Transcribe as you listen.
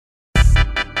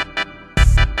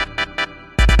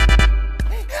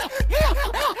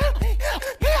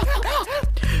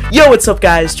Yo, what's up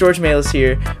guys? George Malis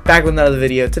here, back with another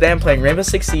video. Today I'm playing Rainbow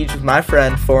Six Siege with my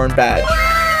friend Foreign Badge.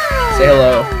 Say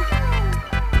hello.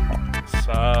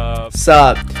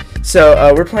 Sup.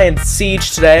 So we're playing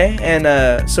Siege today,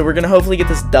 and so we're gonna hopefully get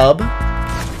this dub.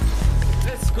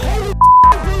 Let's go.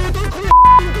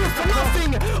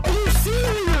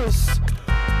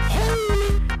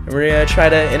 And we're gonna try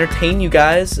to entertain you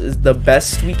guys the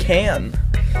best we can,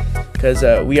 because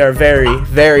we are very,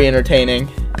 very entertaining.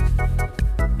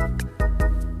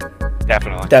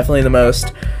 Definitely the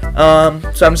most. So I'm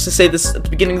just gonna say this at the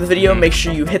beginning of the video. Make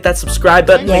sure you hit that subscribe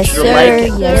button. Make sure to like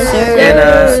it.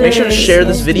 And make sure to share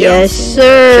this video. Yes,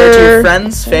 sir. Share it to your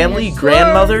friends, family,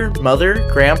 grandmother, mother,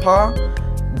 grandpa,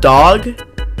 dog.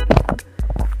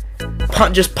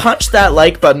 Just punch that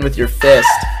like button with your fist.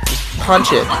 Just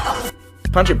punch it.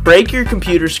 Punch it. Break your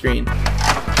computer screen.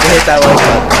 Hit that like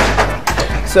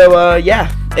button. So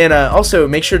yeah, and also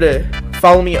make sure to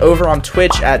follow me over on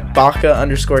Twitch at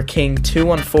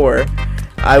Baka_King214.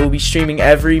 I will be streaming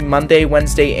every Monday,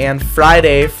 Wednesday, and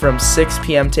Friday from 6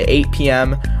 p.m. to 8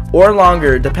 p.m. or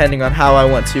longer, depending on how I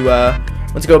want to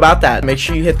go about that. Make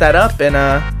sure you hit that up, and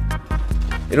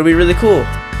it'll be really cool.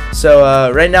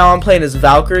 So right now I'm playing as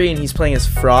Valkyrie, and he's playing as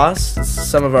Frost.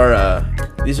 Some of our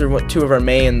these are two of our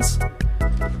mains,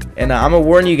 and I'm gonna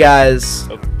warn you guys.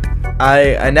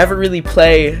 I never really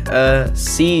play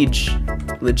Siege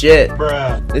legit.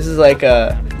 Bruh. This is like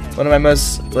one of my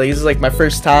most, like, this is like my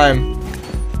first time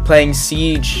playing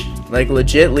Siege like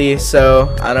legitly,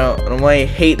 so I don't want to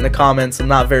hate in the comments. I'm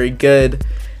not very good.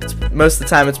 Most of the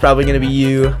time it's probably gonna be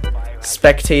you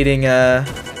spectating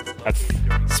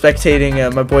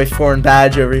my boy Foreign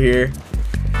Badge over here.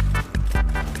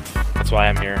 That's why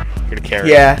I'm here to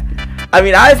carry. Yeah, I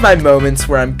mean, I have my moments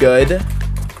where I'm good,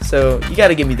 so you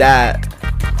gotta give me that.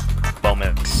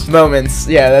 Moments,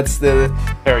 yeah, that's the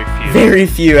very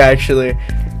few actually.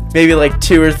 Maybe like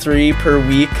 2 or 3 per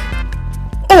week.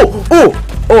 Oh!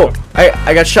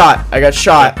 I got shot.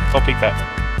 Don't peek that.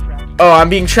 Oh, I'm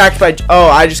being tracked by. Oh,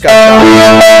 I just got shot.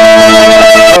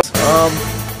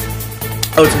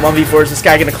 Oh, it's a 1v4. Is this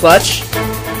guy gonna clutch?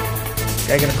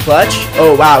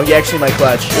 Oh wow, he actually might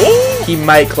clutch. He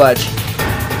might clutch.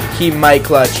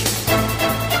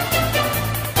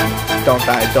 Don't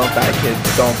die, kid.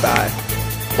 Don't die.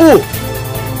 Ooh!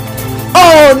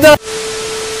 Oh no!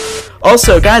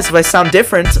 Also, guys, if I sound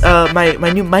different, my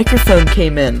new microphone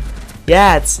came in.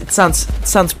 Yeah, it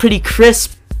sounds pretty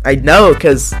crisp. I know,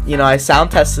 cause you know I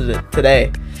sound tested it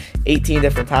today, 18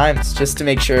 different times just to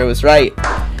make sure it was right,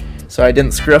 so I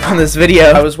didn't screw up on this video.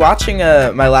 I was watching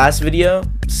my last video,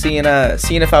 seeing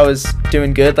if I was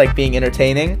doing good, like being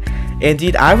entertaining, and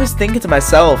dude, I was thinking to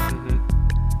myself,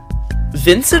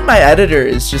 Vincent, my editor,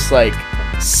 is just like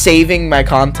saving my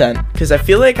content, because I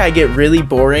feel like I get really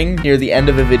boring near the end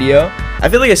of a video. I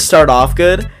feel like I start off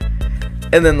good,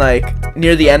 and then like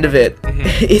near the end of it,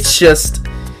 it's just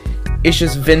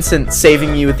Vincent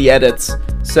saving me with the edits.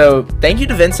 So thank you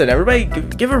to Vincent. Everybody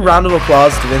give a round of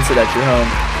applause to Vincent at your home.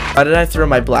 Why did I throw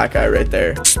my black eye right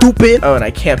there? Stupid. Oh, and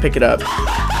I can't pick it up.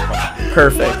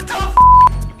 Perfect.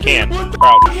 You can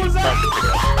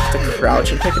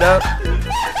crouch and pick it up.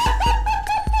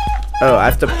 Oh, I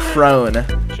have to prone. I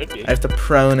have to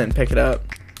prone and pick it up.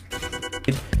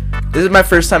 This is my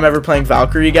first time ever playing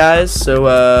Valkyrie, guys. So,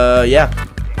 yeah.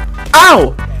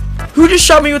 Ow! Who just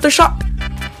shot me with a shot?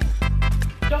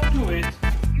 Don't do it.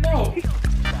 No.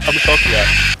 How much health you at?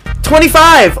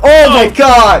 25! Oh my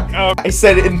god! I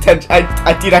said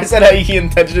I said he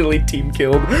intentionally team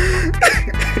killed.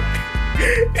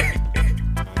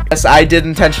 Yes, I did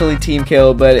intentionally team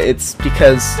kill, but it's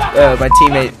because my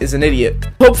teammate is an idiot.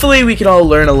 Hopefully we can all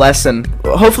learn a lesson.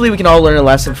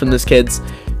 From this, kids.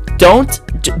 Don't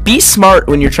be smart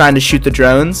when you're trying to shoot the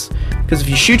drones, because if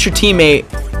you shoot your teammate,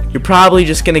 you're probably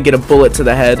just gonna get a bullet to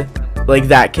the head, like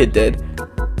that kid did.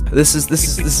 This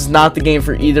is not the game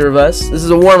for either of us. This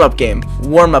is a warm-up game.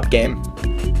 Warm-up.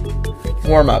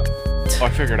 Oh, I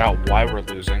figured out why we're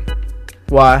losing.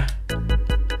 Why?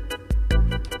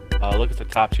 Look at the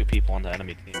top 2 people on the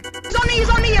enemy team. He's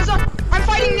on me. I'm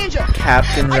fighting Ninja.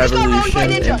 Captain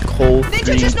Revolution and Cole 3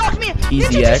 Ninja just knocked me. TZX.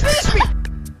 Ninja just finished me.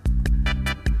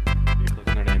 You click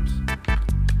on their names.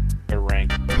 Their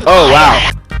rank. Oh wow.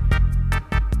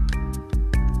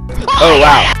 Oh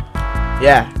wow.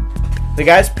 Yeah. The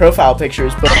guy's profile picture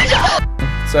is booked,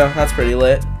 so that's pretty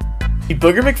lit.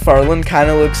 Booger McFarlane kind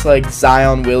of looks like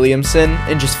Zion Williamson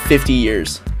in just 50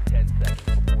 years.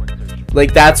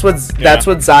 Like that's what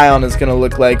Zion is gonna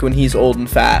look like when he's old and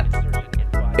fat.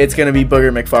 It's gonna be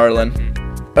Booger McFarlane.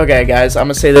 Okay, guys, I'm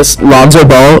gonna say this: Lonzo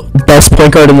Ball, best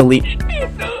point guard in the league.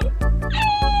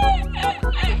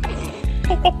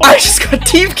 I just got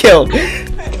team killed. No!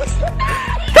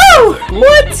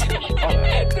 What?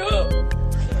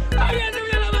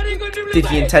 Did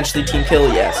he intentionally team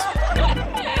kill? Yes.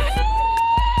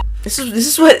 This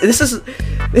is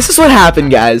what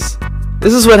happened, guys.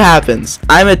 This is what happens.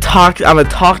 I'm a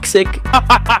toxic.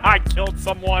 I killed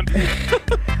someone.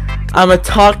 I'm a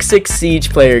toxic Siege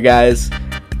player, guys.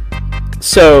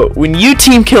 So when you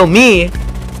team kill me,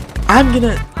 I'm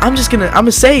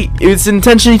gonna say it's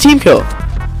intentionally team kill.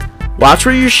 Watch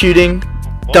where you're shooting.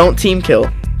 Don't team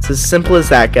kill. It's as simple as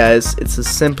that, guys. It's as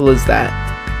simple as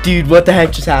that. Dude, what the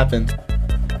heck just happened?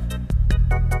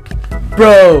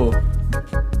 Bro.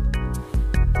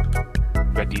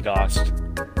 Got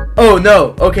DDoSed. Oh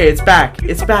no. Okay, it's back.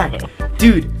 It's back.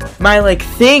 Dude, my like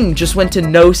thing just went to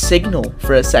no signal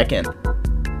for a second.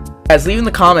 Guys, leave in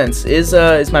the comments. Is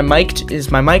my mic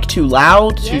too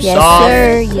loud? Too soft?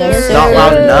 Sir. Yes, sir. Not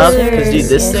loud enough? Sir. Because dude,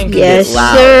 this thing can Yes, get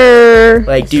loud. sir.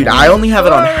 Like, dude, I only have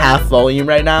it on half volume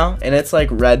right now, and it's like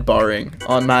red barring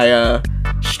on my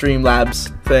Streamlabs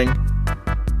thing.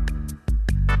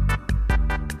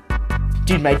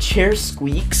 Dude, my chair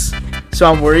squeaks,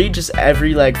 so I'm worried just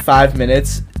every like 5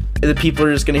 minutes, the people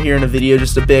are just gonna hear in a video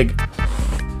just a big,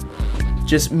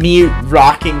 just me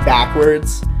rocking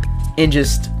backwards, and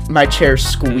just my chair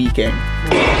squeaking.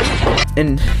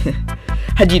 And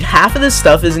dude, half of this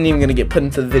stuff isn't even gonna get put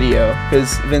into the video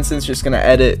because Vincent's just gonna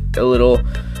edit a little,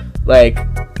 like,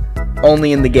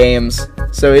 only in the games,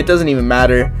 so it doesn't even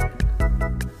matter.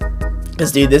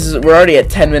 Cause dude, we're already at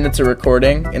 10 minutes of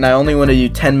recording, and I only want to do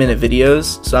 10-minute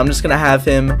videos, so I'm just gonna have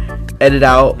him edit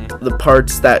out the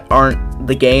parts that aren't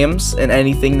the games and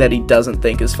anything that he doesn't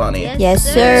think is funny. Yes,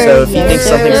 sir. So if he Yes, thinks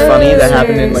sir. something's funny that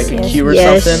happened in like a queue or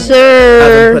Yes, something, sir.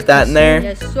 have him put that in there,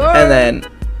 and then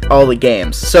all the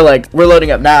games. So like, we're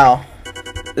loading up now.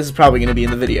 This is probably gonna be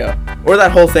in the video, or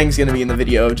that whole thing's gonna be in the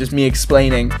video of just me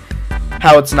explaining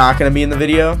how it's not gonna be in the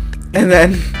video, and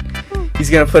then he's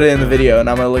gonna put it in the video, and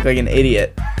I'm gonna look like an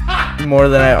idiot more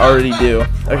than I already do.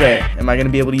 Okay, am I gonna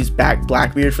be able to use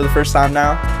Blackbeard for the first time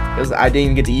now? Because I didn't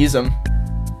even get to use him.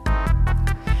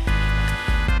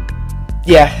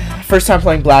 Yeah, first time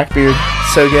playing Blackbeard,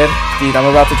 so good. Dude, I'm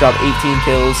about to drop 18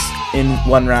 kills in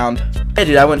one round. Hey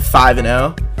dude, I went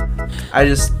 5-0. I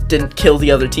just didn't kill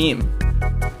the other team.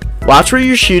 Watch where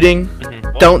you're shooting.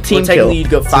 Don't team kill. Technically,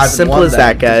 you'd go It's 5 as simple as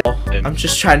that, guys. And- I'm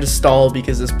just trying to stall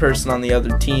because this person on the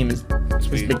other team is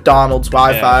Sweet. McDonald's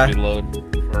Wi-Fi. Yeah, reload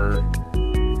for.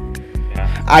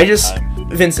 Yeah. I just,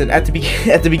 Vincent, at the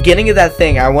beginning of that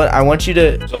thing, I want you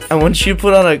to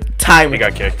put on a timer. We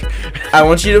got kicked. I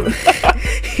want you to.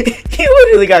 He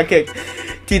literally got kicked,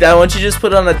 dude. I want you to just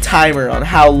put on a timer on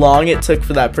how long it took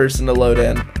for that person to load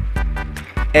in,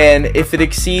 and if it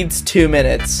exceeds 2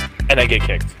 minutes, And I get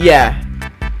kicked. yeah.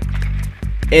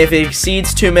 If it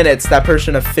exceeds 2 minutes, that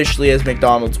person officially has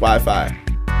McDonald's Wi-Fi.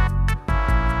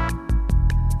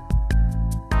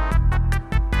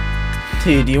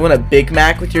 Dude, do you want a Big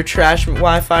Mac with your trash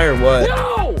Wi-Fi or what?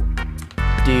 No!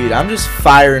 Dude, I'm just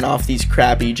firing off these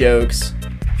crappy jokes.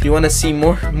 If you want to see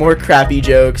more crappy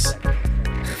jokes,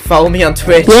 follow me on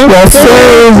Twitch. Yes,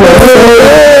 sir.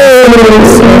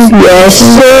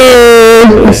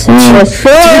 Yes,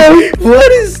 sir. Dude,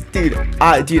 what is, dude?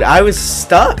 Dude, I was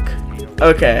stuck.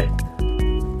 Okay.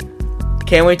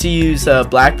 Can't wait to use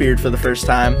Blackbeard for the first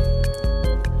time.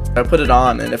 I put it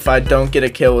on, and if I don't get a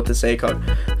kill with this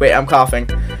ACOG, wait, I'm coughing.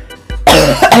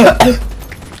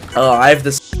 Oh, I have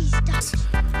this.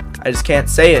 I just can't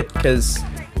say it because,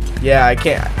 yeah, I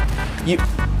can't.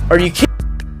 Are you kidding?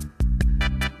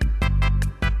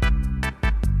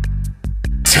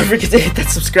 Don't forget to hit that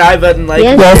subscribe button, like.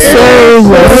 Yes, sir.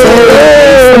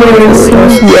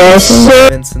 Yes, sir.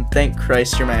 Vincent, thank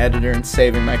Christ you're my editor and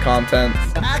saving my content.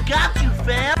 I got you,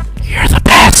 fam. You're the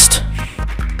best.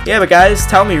 Yeah, but guys,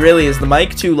 tell me really, is the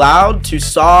mic too loud, too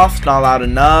soft, not loud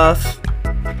enough?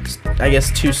 I guess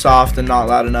too soft and not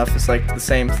loud enough is like the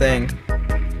same thing.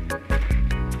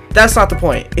 That's not the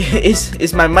point.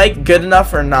 Is my mic good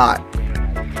enough or not?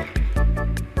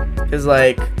 Because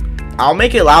like, I'll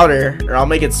make it louder or I'll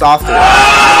make it softer.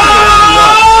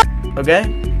 Okay?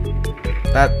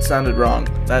 That sounded wrong.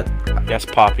 Yes,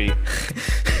 Poppy.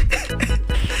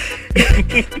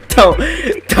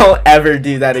 Don't ever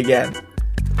do that again.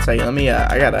 So let me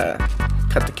I gotta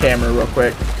cut the camera real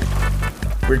quick.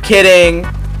 We're kidding,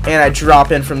 and I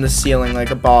drop in from the ceiling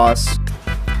like a boss.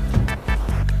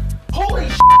 Holy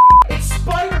shit, it's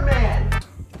Spider-Man.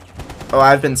 Oh,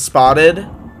 I've been spotted.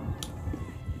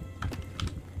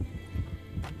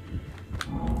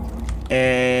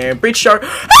 And breach shark.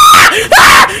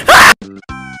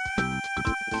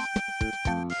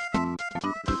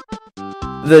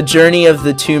 the journey of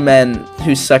the two men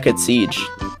who suck at Siege.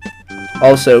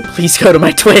 Also, please go to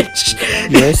my Twitch.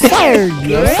 Yes, sir.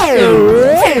 Yes,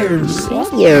 sir.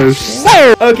 Yes,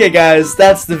 sir. Okay, guys,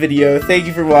 that's the video. Thank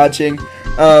you for watching.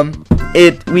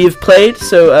 We have played,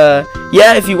 so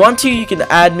yeah, if you want to, you can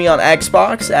add me on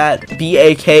Xbox at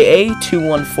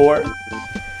BAKA214.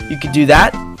 You could do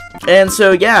that. And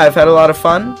so yeah, I've had a lot of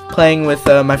fun playing with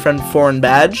my friend Foreign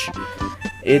Badge.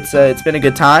 It's been a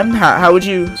good time. How would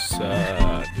you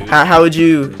how would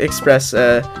you express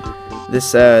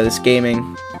this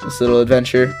gaming, this little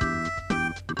adventure?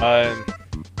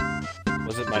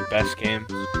 Was it my best game?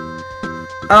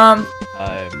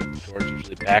 George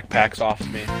usually backpacks off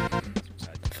me.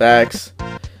 Facts.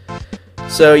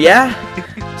 So yeah,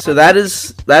 so that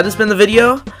has been the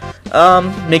video.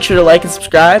 Make sure to like and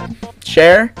subscribe,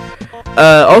 share.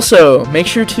 Also, make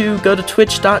sure to go to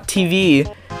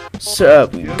twitch.tv. So,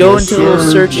 go into the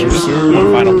little search.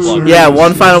 One final plug. Yeah,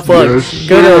 one final plug.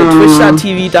 Go to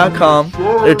twitch.tv.com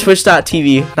or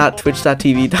twitch.tv, not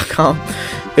twitch.tv.com.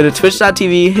 Go to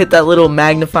twitch.tv, hit that little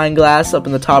magnifying glass up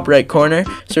in the top right corner,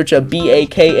 search up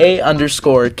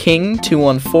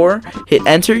BAKA_King214, hit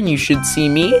enter, and you should see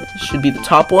me. It should be the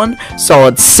top one.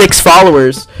 Solid 6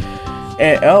 followers.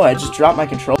 And, oh, I just dropped my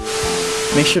controller.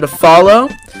 Make sure to follow,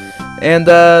 and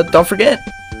don't forget,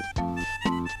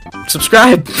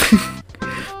 subscribe.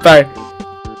 Bye.